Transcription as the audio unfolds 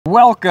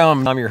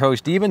Welcome, I'm your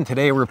host Eben.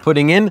 Today we're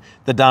putting in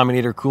the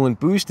Dominator coolant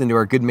boost into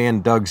our good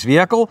man Doug's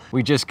vehicle.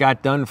 We just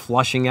got done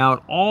flushing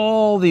out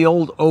all the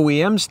old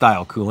OEM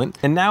style coolant,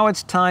 and now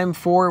it's time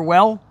for,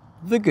 well,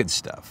 the good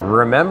stuff.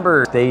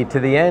 Remember, stay to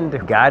the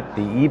end. Got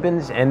the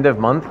Eben's end of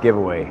month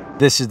giveaway.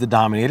 This is the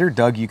Dominator.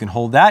 Doug, you can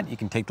hold that. You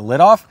can take the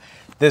lid off.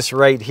 This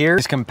right here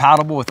is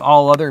compatible with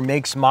all other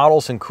makes,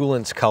 models, and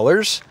coolants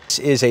colors. This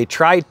is a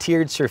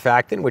tri-tiered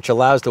surfactant, which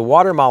allows the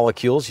water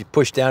molecules, you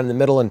push down in the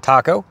middle and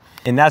taco,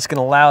 and that's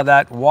gonna allow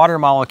that water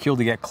molecule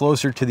to get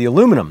closer to the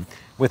aluminum.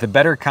 With a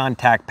better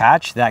contact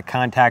patch, that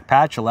contact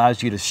patch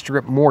allows you to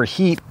strip more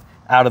heat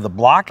out of the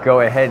block.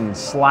 Go ahead and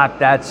slap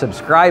that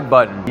subscribe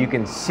button. You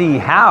can see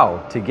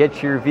how to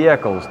get your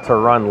vehicles to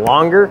run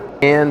longer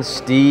and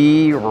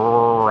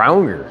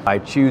stronger by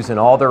choosing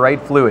all the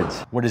right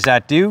fluids. What does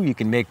that do? You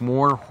can make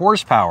more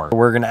horsepower.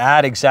 We're gonna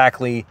add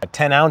exactly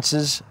 10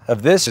 ounces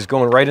of this. Is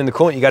going right in the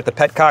coolant. You got the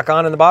petcock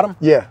on in the bottom?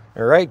 Yeah.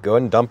 All right, go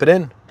ahead and dump it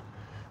in.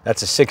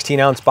 That's a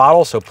 16-ounce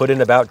bottle, so put in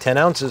about 10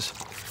 ounces.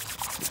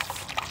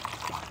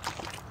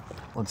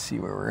 Let's see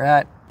where we're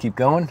at. Keep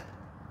going.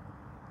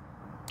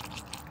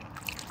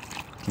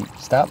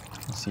 Stop,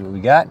 let's see what we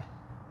got.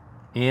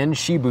 And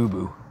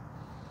she-boo-boo.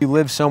 If you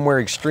live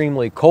somewhere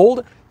extremely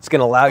cold, it's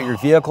gonna allow your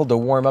vehicle to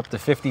warm up to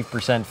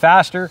 50%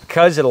 faster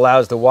because it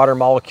allows the water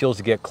molecules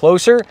to get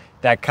closer.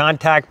 That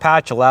contact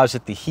patch allows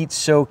it to heat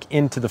soak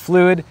into the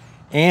fluid,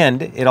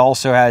 and it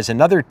also has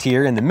another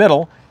tier in the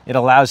middle. It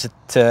allows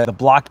the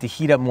block to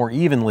heat up more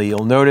evenly.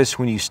 You'll notice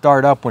when you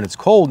start up, when it's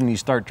cold and you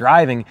start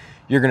driving,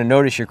 you're gonna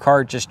notice your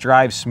car just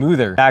drives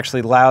smoother. It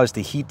actually allows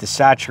the heat to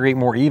saturate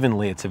more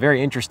evenly. It's a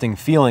very interesting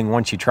feeling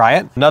once you try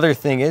it. Another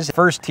thing is,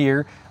 first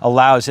tier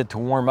allows it to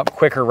warm up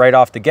quicker right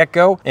off the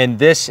get-go. And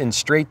this in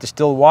straight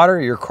distilled water,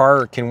 your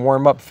car can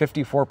warm up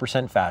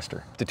 54%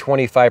 faster to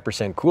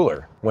 25%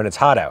 cooler when it's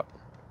hot out.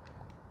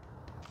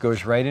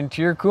 Goes right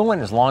into your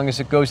coolant. As long as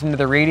it goes into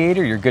the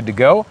radiator, you're good to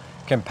go.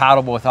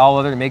 Compatible with all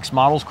other makes,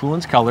 models,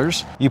 coolants,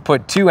 colors. You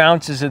put 2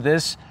 ounces of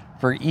this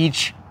for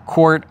each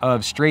quart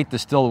of straight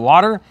distilled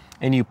water,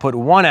 and you put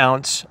 1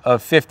 ounce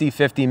of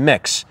 50-50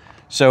 mix.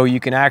 So you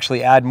can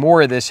actually add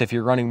more of this if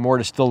you're running more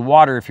distilled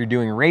water. If you're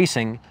doing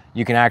racing,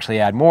 you can actually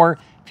add more.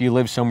 If you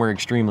live somewhere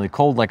extremely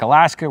cold like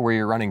Alaska, where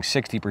you're running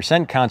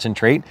 60%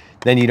 concentrate,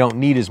 then you don't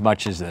need as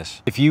much as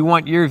this. If you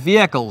want your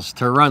vehicles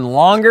to run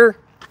longer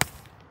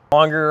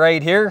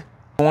right here,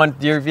 you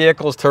want your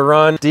vehicles to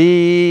run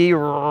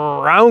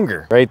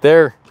stronger right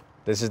there.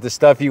 This is the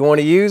stuff you want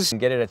to use. You can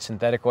get it at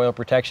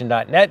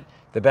syntheticoilprotection.net.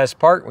 The best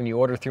part, when you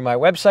order through my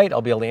website,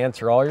 I'll be able to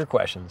answer all your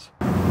questions.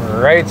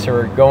 All right, so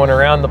we're going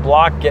around the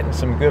block, getting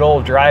some good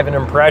old driving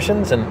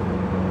impressions, and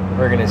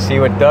we're gonna see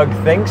what Doug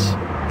thinks. I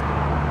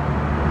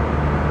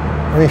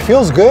mean, it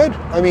feels good.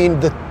 I mean,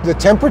 the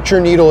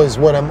temperature needle is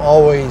what I'm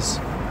always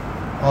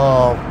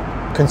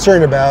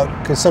concerned about,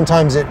 because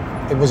sometimes it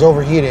was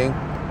overheating.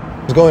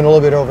 It was going a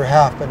little bit over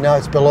half, but now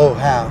it's below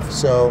half,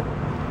 so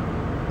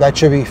that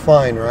should be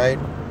fine, right?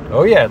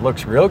 Oh yeah, it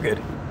looks real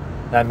good.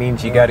 That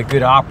means you got a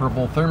good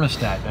operable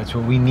thermostat. That's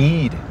what we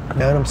need.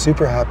 Man, I'm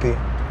super happy.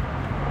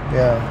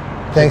 Yeah,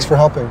 thanks for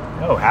helping.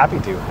 Oh, happy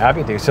to,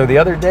 happy to. So the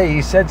other day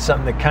you said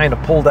something that kind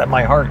of pulled at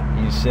my heart.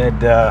 You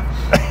said,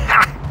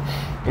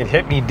 it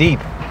hit me deep.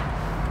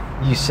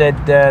 You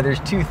said there's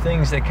 2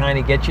 things that kind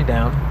of get you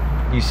down.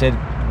 You said,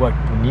 what,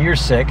 when you're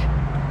sick?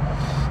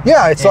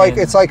 Yeah, it's like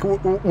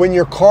when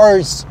your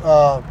car's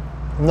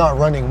not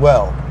running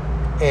well,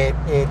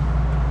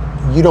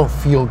 you don't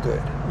feel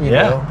good. You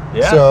know?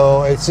 Yeah.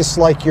 So it's just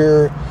like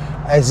you're,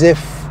 as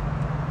if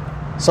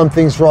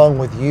something's wrong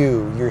with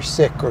you. You're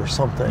sick or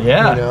something.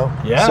 Yeah. You know.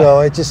 Yeah. So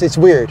it's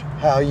weird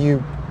how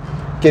you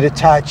get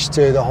attached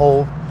to the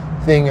whole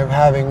thing of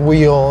having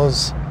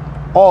wheels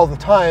all the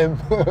time.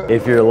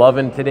 If you're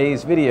loving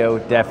today's video,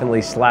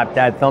 definitely slap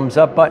that thumbs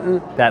up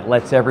button. That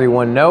lets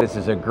everyone know this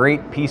is a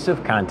great piece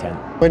of content.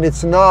 When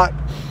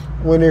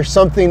there's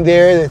something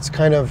there that's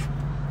kind of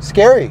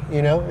scary,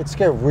 you know, it's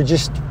scary. We're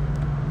just,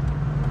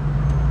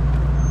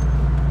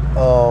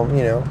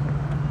 you know,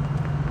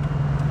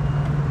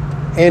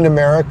 in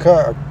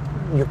America,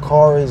 your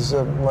car is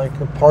like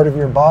a part of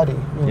your body,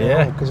 you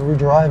know, because we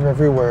drive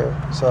everywhere.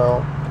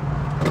 So,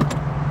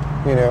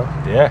 you know,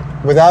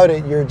 without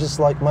it, you're just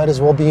like, might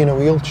as well be in a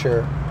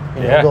wheelchair,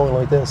 you know, going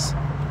like this,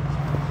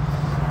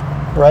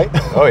 right?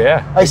 Oh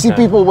yeah. I see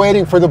people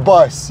waiting for the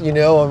bus, you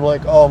know, I'm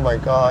like, oh my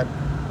God,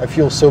 I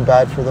feel so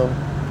bad for them.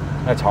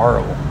 That's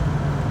horrible.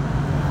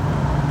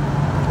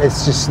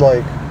 It's just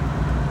like,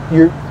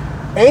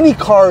 any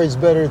car is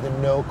better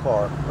than no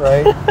car,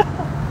 right?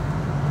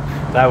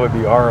 That would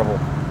be horrible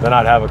to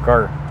not have a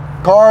car.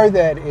 Car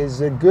that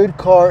is a good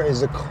car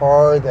is a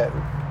car that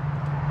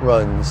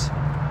runs.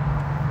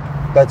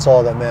 That's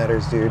all that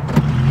matters, dude.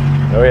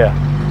 Oh yeah.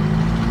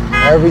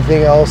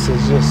 Everything else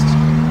is just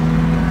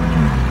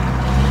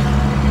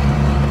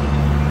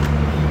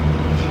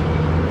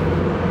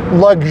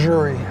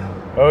luxury.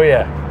 Oh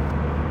yeah,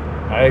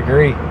 I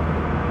agree.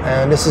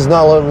 And this is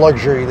not a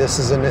luxury, this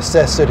is a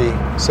necessity.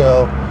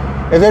 So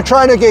if they're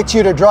trying to get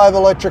you to drive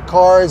electric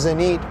cars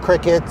and eat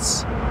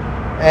crickets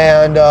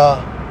and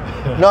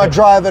not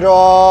drive at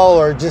all,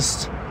 or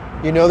just,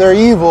 you know, they're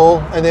evil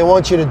and they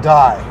want you to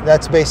die.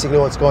 That's basically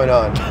what's going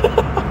on.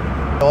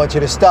 I want you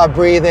to stop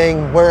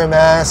breathing, wear a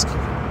mask,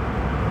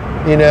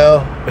 you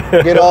know,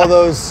 get all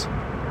those,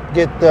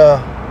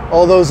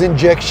 all those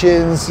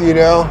injections, you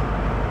know,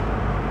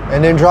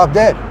 and then drop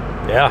dead.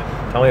 Yeah,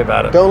 tell me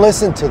about it. Don't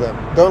listen to them.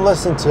 Don't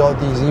listen to all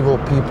these evil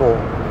people.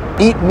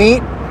 Eat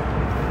meat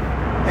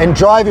and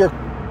drive your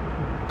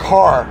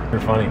car.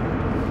 You're funny.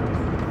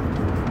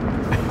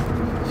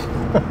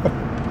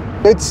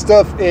 Good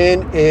stuff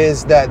in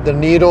is that the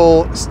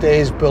needle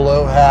stays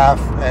below half,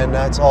 and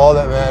that's all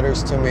that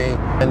matters to me.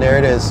 And there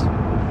it is.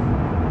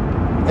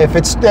 If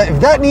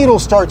that needle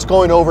starts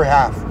going over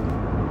half,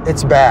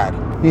 it's bad.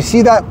 You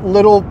see that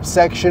little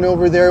section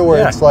over there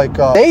where it's like,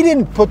 they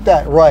didn't put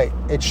that right.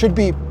 It should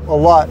be a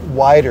lot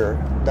wider,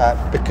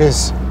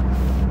 because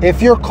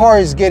if your car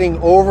is getting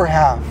over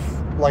half,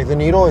 like the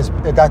needle is,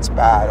 that's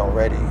bad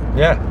already.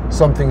 Yeah.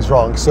 Something's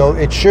wrong. So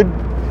there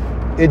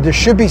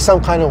should be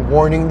some kind of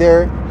warning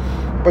there,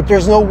 but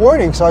there's no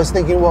warning. So I was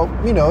thinking, well,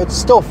 you know, it's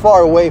still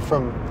far away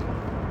from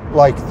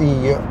like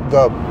the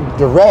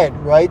red,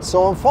 right?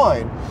 So I'm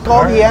fine.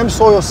 All the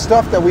AMSOIL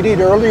stuff that we did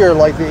earlier,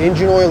 like the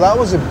engine oil, that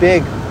was a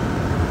big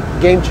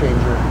game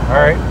changer. All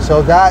right.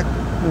 So that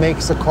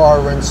makes the car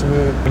run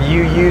smooth. When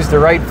you use the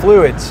right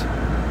fluids,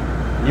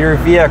 your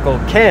vehicle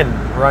can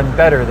run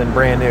better than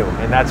brand new.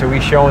 And that's what we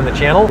show on the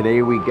channel.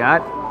 Today we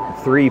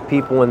got 3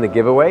 people in the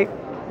giveaway.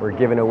 We're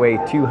giving away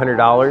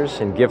 $200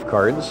 in gift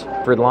cards.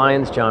 For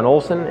Lions, John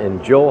Olson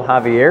and Joel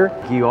Javier.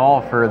 Thank you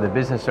all for the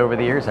business over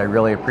the years. I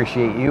really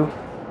appreciate you.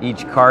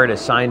 Each card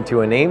assigned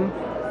to a name.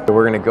 So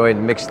we're gonna go ahead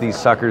and mix these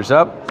suckers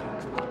up,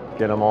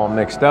 get them all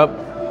mixed up.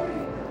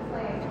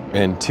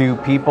 And 2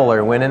 people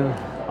are winning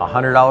a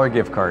 $100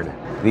 gift card.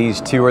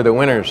 These 2 are the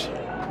winners.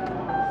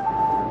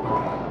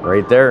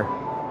 Right there.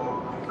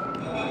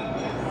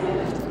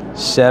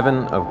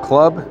 7 of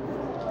club.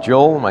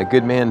 Joel, my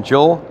good man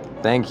Joel,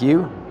 thank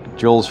you.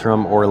 Joel's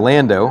from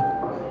Orlando,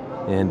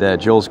 and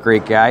Joel's a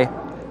great guy.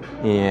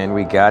 And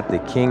we got the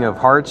King of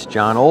Hearts,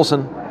 John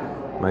Olson,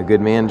 my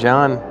good man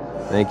John.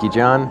 Thank you,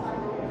 John,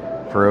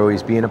 for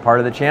always being a part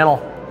of the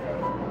channel.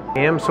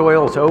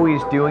 AMSOIL is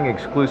always doing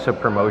exclusive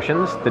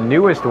promotions. The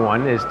newest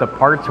one is the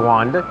Parts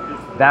Wand.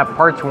 That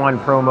Parts Wand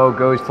promo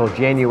goes till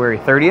January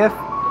 30th.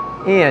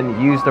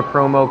 And use the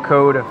promo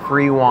code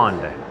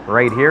FREEWAND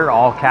right here,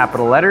 all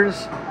capital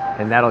letters,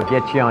 and that'll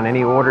get you on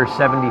any order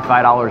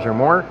 $75 or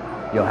more.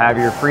 You'll have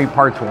your free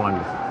Parts Wand.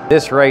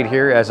 This right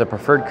here, as a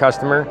preferred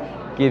customer,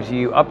 gives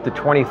you up to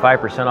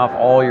 25% off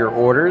all your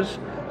orders.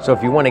 So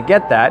if you want to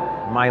get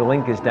that, my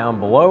link is down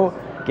below.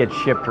 Gets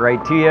shipped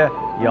right to you.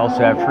 You also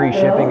have free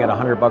shipping at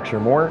 $100 or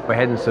more. Go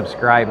ahead and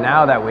subscribe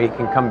now. That way you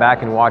can come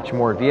back and watch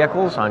more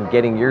vehicles on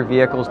getting your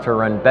vehicles to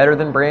run better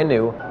than brand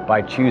new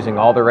by choosing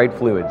all the right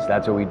fluids.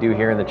 That's what we do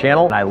here in the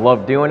channel. And I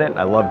love doing it.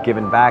 I love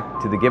giving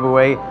back to the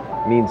giveaway.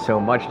 It means so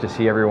much to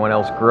see everyone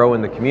else grow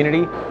in the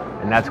community.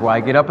 And that's why I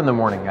get up in the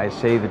morning. I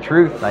say the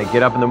truth. I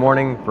get up in the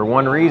morning for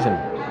one reason: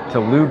 to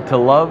lube to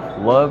love,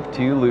 love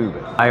to lube.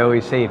 I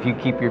always say if you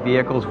keep your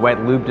vehicles wet,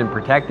 lubed, and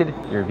protected,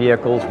 your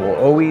vehicles will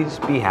always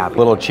be happy.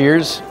 Little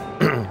cheers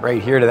right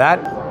here to that.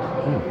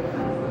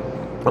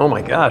 Oh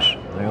my gosh,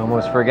 I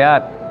almost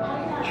forgot.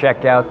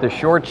 Check out the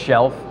short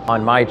shelf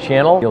on my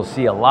channel. You'll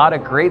see a lot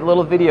of great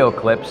little video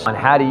clips on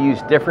how to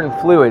use different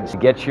fluids to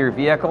get your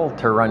vehicle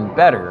to run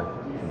better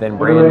than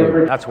brand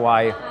new. That's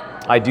why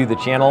I do the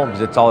channel,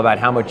 because it's all about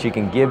how much you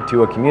can give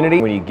to a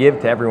community. When you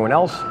give to everyone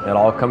else, it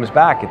all comes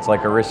back. It's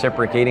like a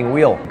reciprocating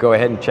wheel. Go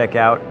ahead and check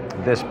out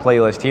this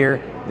playlist here.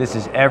 This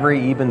is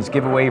every Eben's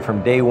giveaway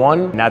from day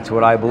one, and that's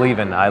what I believe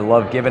in. I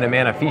love giving a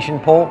man a fishing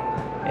pole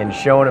and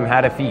showing him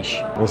how to fish.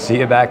 We'll see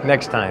you back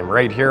next time,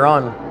 right here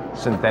on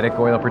Synthetic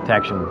Oil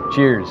Protection.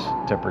 Cheers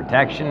to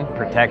protection,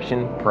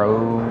 protection,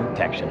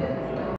 protection.